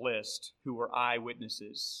this list who were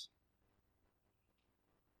eyewitnesses.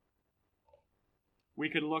 We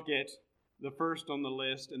could look at the first on the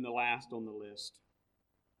list and the last on the list.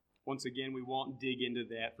 Once again, we won't dig into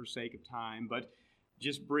that for sake of time, but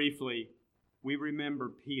just briefly, we remember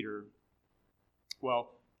Peter.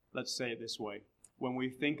 Well, let's say it this way. When we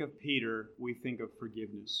think of Peter, we think of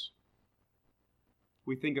forgiveness.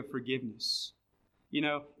 We think of forgiveness. You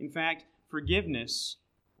know, in fact, forgiveness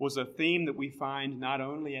was a theme that we find not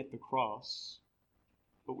only at the cross,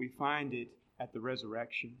 but we find it at the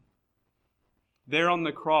resurrection. There on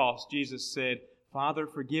the cross, Jesus said, "Father,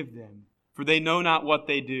 forgive them, for they know not what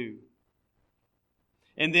they do."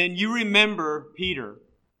 And then you remember Peter,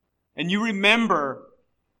 and you remember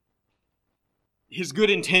his good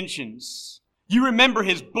intentions. You remember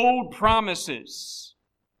his bold promises.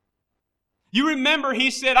 You remember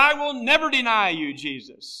he said, "I will never deny you,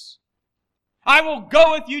 Jesus. I will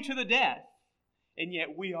go with you to the death." And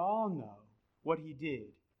yet we all know what he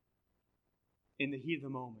did in the heat of the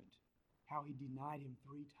moment. How he denied him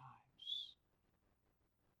 3 times.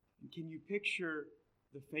 And can you picture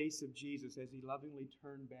the face of Jesus as he lovingly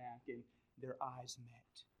turned back and their eyes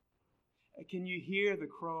met? Can you hear the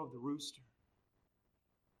crow of the rooster?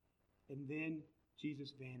 And then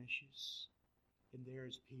Jesus vanishes. And there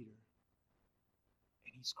is Peter.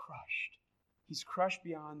 And he's crushed. He's crushed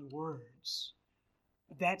beyond words.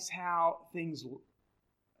 That's how things...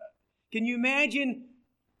 Can you imagine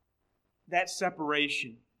that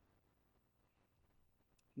separation?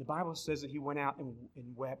 The Bible says that he went out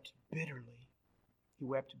and wept bitterly. He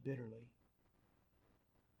wept bitterly.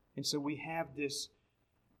 And so we have this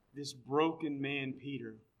broken man,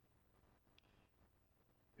 Peter,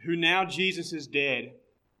 who now Jesus is dead.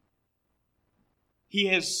 He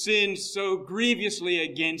has sinned so grievously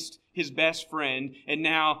against his best friend, and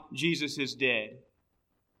now Jesus is dead.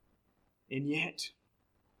 And yet,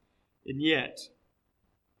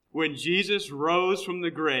 when Jesus rose from the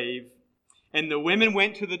grave and the women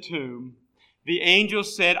went to the tomb, the angel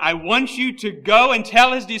said, "I want you to go and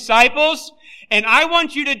tell his disciples, and I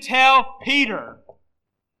want you to tell Peter."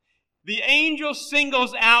 The angel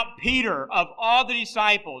singles out Peter of all the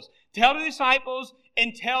disciples. Tell the disciples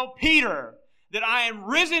and tell Peter that I am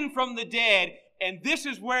risen from the dead, and this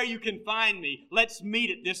is where you can find me. Let's meet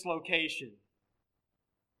at this location.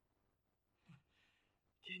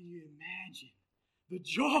 Can you imagine The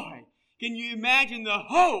joy. Can you imagine the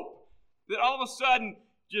hope that all of a sudden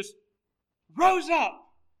just rose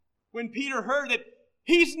up when Peter heard that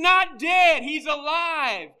he's not dead, he's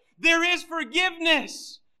alive. There is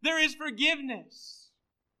forgiveness. There is forgiveness.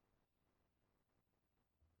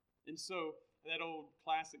 And so that old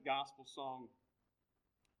classic gospel song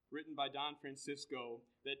written by Don Francisco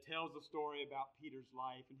that tells the story about Peter's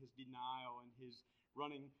life and his denial and his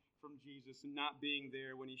running from Jesus and not being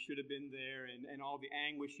there when he should have been there and all the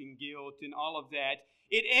anguish and guilt and all of that.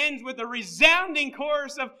 It ends with a resounding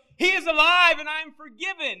chorus of, He is alive and I am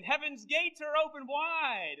forgiven. Heaven's gates are open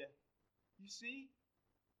wide. You see?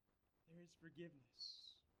 There is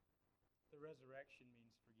forgiveness. The resurrection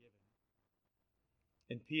means forgiven.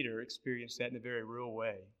 And Peter experienced that in a very real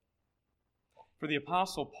way. For the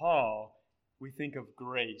Apostle Paul, we think of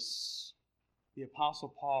grace. The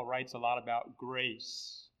Apostle Paul writes a lot about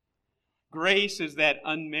grace. Grace is that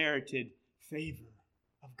unmerited favor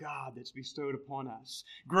of God that's bestowed upon us.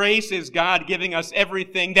 Grace is God giving us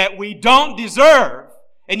everything that we don't deserve,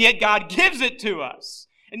 and yet God gives it to us.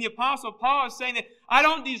 And the Apostle Paul is saying that I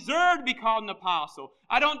don't deserve to be called an apostle.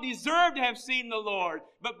 I don't deserve to have seen the Lord,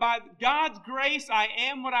 but by God's grace I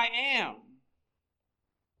am what I am.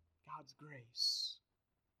 God's grace.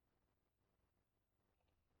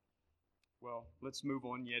 Well, let's move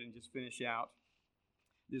on yet and just finish out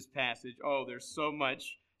this passage. Oh, there's so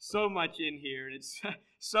much in here, and it's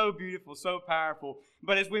so beautiful, so powerful.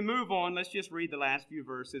 But as we move on, let's just read the last few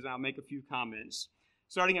verses. I'll make a few comments.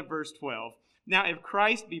 Starting at verse 12. Now, if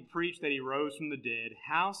Christ be preached that he rose from the dead,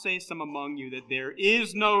 how say some among you that there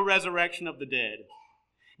is no resurrection of the dead?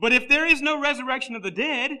 But if there is no resurrection of the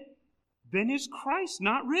dead, then is Christ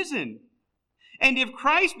not risen? And if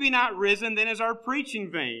Christ be not risen, then is our preaching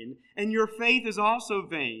vain, and your faith is also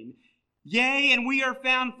vain. Yea, and we are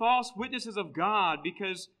found false witnesses of God,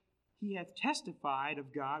 because he hath testified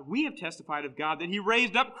of God, we have testified of God, that he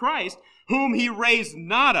raised up Christ, whom he raised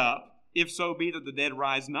not up, if so be that the dead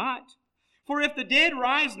rise not. For if the dead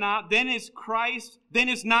rise not, then is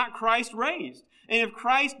not Christ raised. And if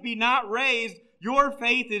Christ be not raised, your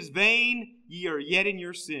faith is vain, ye are yet in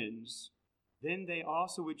your sins. Then they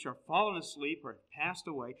also which are fallen asleep or passed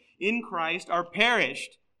away in Christ are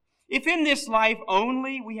perished. If in this life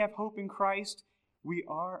only we have hope in Christ, we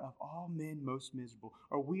are of all men most miserable,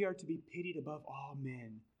 or we are to be pitied above all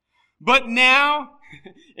men. But now,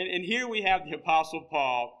 and here we have the Apostle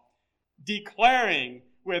Paul declaring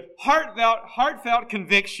with heartfelt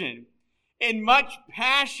conviction and much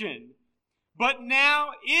passion, but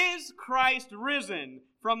now is Christ risen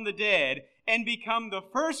from the dead and become the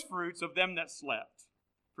firstfruits of them that slept.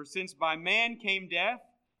 For since by man came death,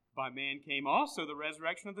 by man came also the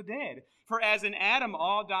resurrection of the dead. For as in Adam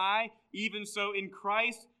all die, even so in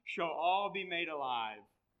Christ shall all be made alive.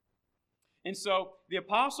 And so the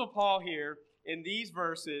Apostle Paul here, in these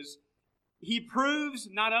verses, he proves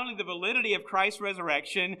not only the validity of Christ's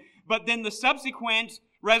resurrection, but then the subsequent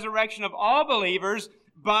resurrection of all believers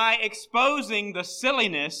by exposing the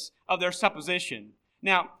silliness of their supposition.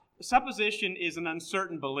 Now, supposition is an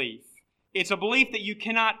uncertain belief. It's a belief that you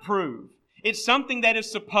cannot prove. It's something that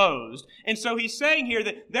is supposed. And so he's saying here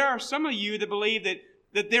that there are some of you that believe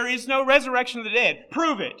that there is no resurrection of the dead.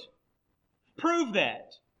 Prove it. Prove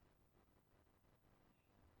that.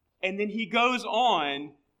 And then he goes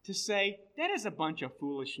on to say, that is a bunch of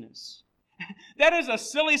foolishness. That is a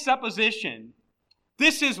silly supposition.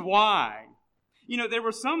 This is why. You know, there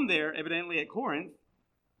were some there, evidently at Corinth,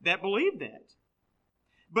 that believed that.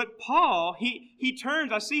 But Paul, he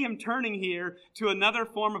turns, I see him turning here to another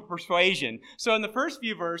form of persuasion. So in the first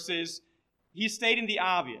few verses, he's stating the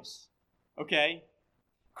obvious. Okay?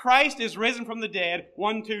 Christ is risen from the dead,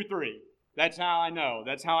 1, 2, 3. That's how I know.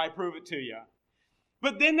 That's how I prove it to you.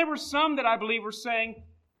 But then there were some that I believe were saying,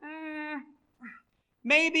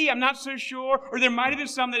 maybe, I'm not so sure. Or there might have been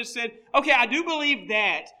some that said, okay, I do believe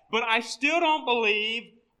that, but I still don't believe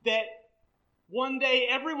that one day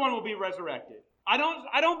everyone will be resurrected. I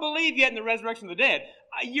don't believe yet in the resurrection of the dead.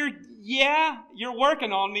 You're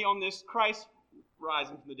working on me on this Christ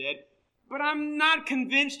rising from the dead, but I'm not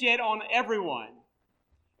convinced yet on everyone.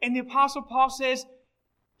 And the Apostle Paul says,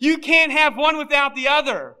 you can't have one without the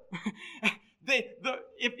other.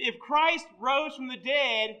 If Christ rose from the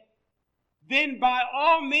dead, then by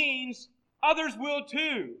all means, others will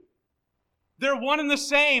too. They're one and the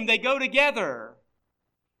same. They go together.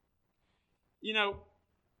 You know,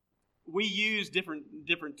 we use different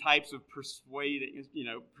types of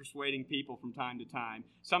persuading people from time to time.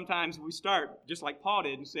 Sometimes we start, just like Paul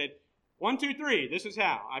did, and said, 1, 2, 3, this is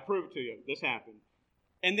how. I prove it to you. This happened.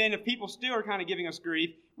 And then if people still are kind of giving us grief,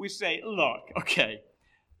 we say, look, okay,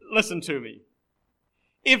 listen to me.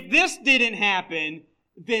 If this didn't happen,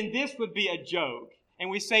 then this would be a joke. And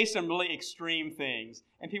we say some really extreme things.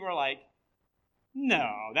 And people are like, no,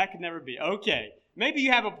 that could never be. Okay, maybe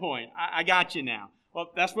you have a point. I got you now.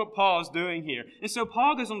 Well, that's what Paul is doing here. And so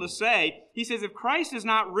Paul goes on to say, he says, if Christ is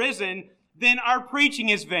not risen, then our preaching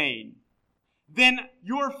is vain. Then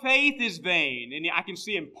your faith is vain. And I can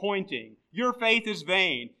see him pointing. Your faith is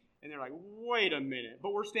vain. And they're like, wait a minute.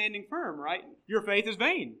 But we're standing firm, right? Your faith is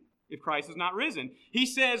vain if Christ is not risen. He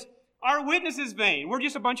says, our witness is vain. We're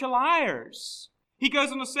just a bunch of liars. He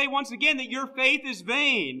goes on to say once again that your faith is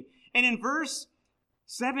vain. And in verse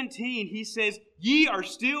 17, he says, ye are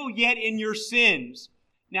still yet in your sins.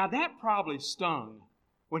 Now that probably stung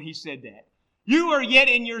when he said that. You are yet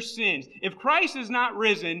in your sins. If Christ is not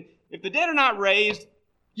risen, if the dead are not raised,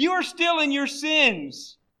 you are still in your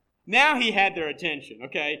sins. Now he had their attention,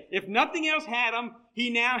 okay? If nothing else had them, he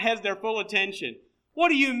now has their full attention. What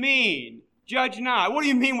do you mean? Judge not. What do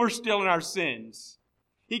you mean we're still in our sins?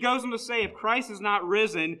 He goes on to say, if Christ is not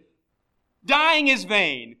risen, dying is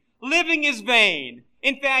vain. Living is vain.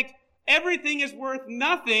 In fact, everything is worth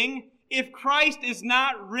nothing if Christ is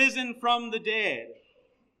not risen from the dead.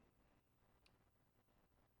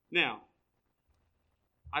 Now,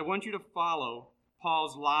 I want you to follow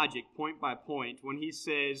Paul's logic point by point when he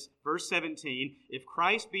says, verse 17, if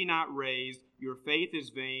Christ be not raised, your faith is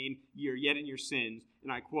vain, ye are yet in your sins.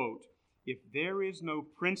 And I quote, if there is no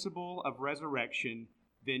principle of resurrection,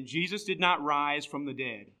 then Jesus did not rise from the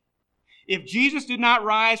dead. If Jesus did not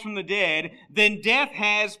rise from the dead, then death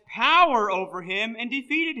has power over him and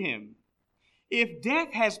defeated him. If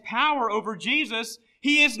death has power over Jesus,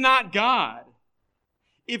 he is not God.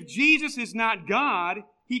 If Jesus is not God,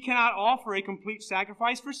 he cannot offer a complete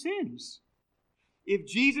sacrifice for sins. If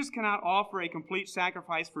Jesus cannot offer a complete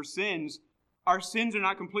sacrifice for sins, our sins are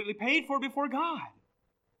not completely paid for before God.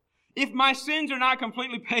 If my sins are not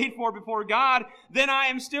completely paid for before God, then I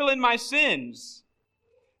am still in my sins.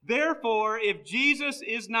 Therefore, if Jesus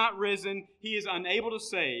is not risen, he is unable to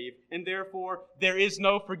save, and therefore there is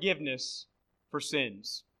no forgiveness for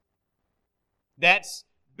sins. That's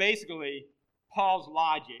basically Paul's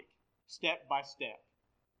logic, step by step.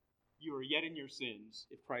 You are yet in your sins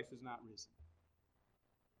if Christ is not risen.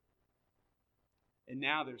 And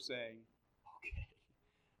now they're saying,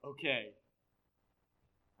 okay,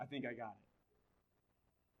 I think I got it.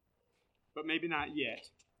 But maybe not yet.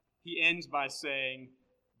 He ends by saying,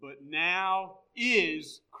 but now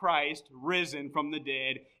is Christ risen from the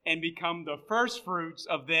dead and become the firstfruits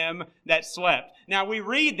of them that slept. Now we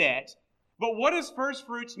read that, but what does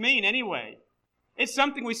firstfruits mean anyway? It's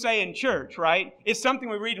something we say in church, right? It's something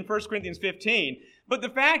we read in 1 Corinthians 15. But the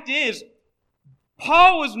fact is,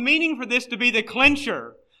 Paul was meaning for this to be the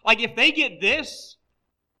clincher. Like if they get this,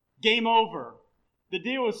 game over. The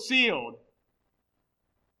deal is sealed.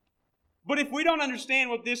 But if we don't understand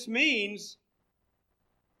what this means,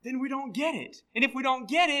 then we don't get it. And if we don't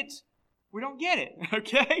get it, we don't get it,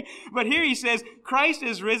 okay? But here he says, Christ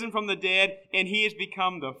is risen from the dead, and he has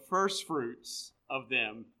become the firstfruits of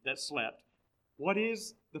them that slept. What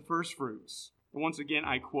is the firstfruits? And once again,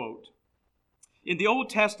 I quote, in the Old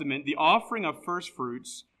Testament, the offering of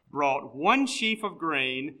firstfruits brought one sheaf of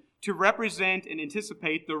grain to represent and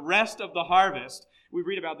anticipate the rest of the harvest. We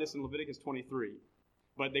read about this in Leviticus 23.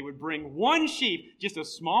 But they would bring one sheaf, just a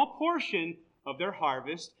small portion of their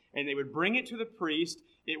harvest, and they would bring it to the priest.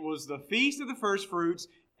 It was the feast of the firstfruits,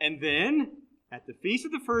 and then at the feast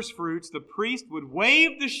of the firstfruits, the priest would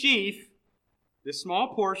wave the sheaf, this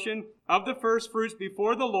small portion of the firstfruits,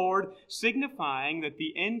 before the Lord, signifying that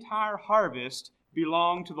the entire harvest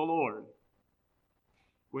belonged to the Lord.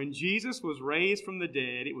 When Jesus was raised from the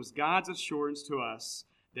dead, it was God's assurance to us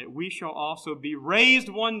that we shall also be raised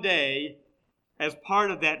one day as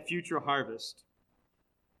part of that future harvest.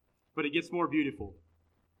 But it gets more beautiful.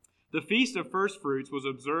 The Feast of Firstfruits was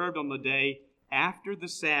observed on the day after the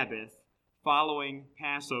Sabbath following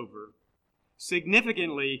Passover.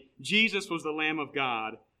 Significantly, Jesus was the Lamb of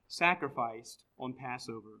God sacrificed on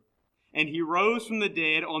Passover. And he rose from the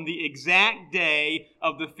dead on the exact day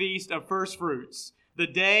of the Feast of Firstfruits, the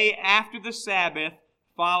day after the Sabbath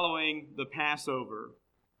following the Passover.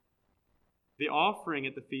 The offering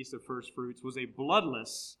at the Feast of Firstfruits was a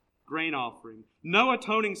bloodless grain offering. No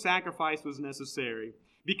atoning sacrifice was necessary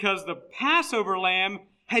because the Passover lamb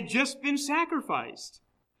had just been sacrificed.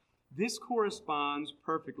 This corresponds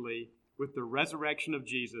perfectly with the resurrection of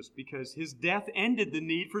Jesus because his death ended the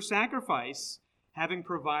need for sacrifice, having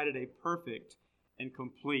provided a perfect and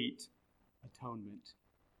complete atonement.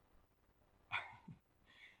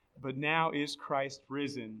 But now is Christ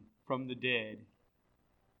risen from the dead,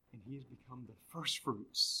 and he has become the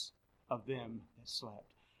firstfruits of them that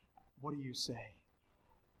slept. What do you say?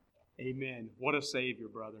 Amen. What a Savior,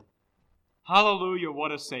 brother. Hallelujah,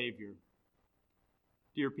 what a Savior.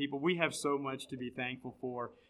 Dear people, we have so much to be thankful for.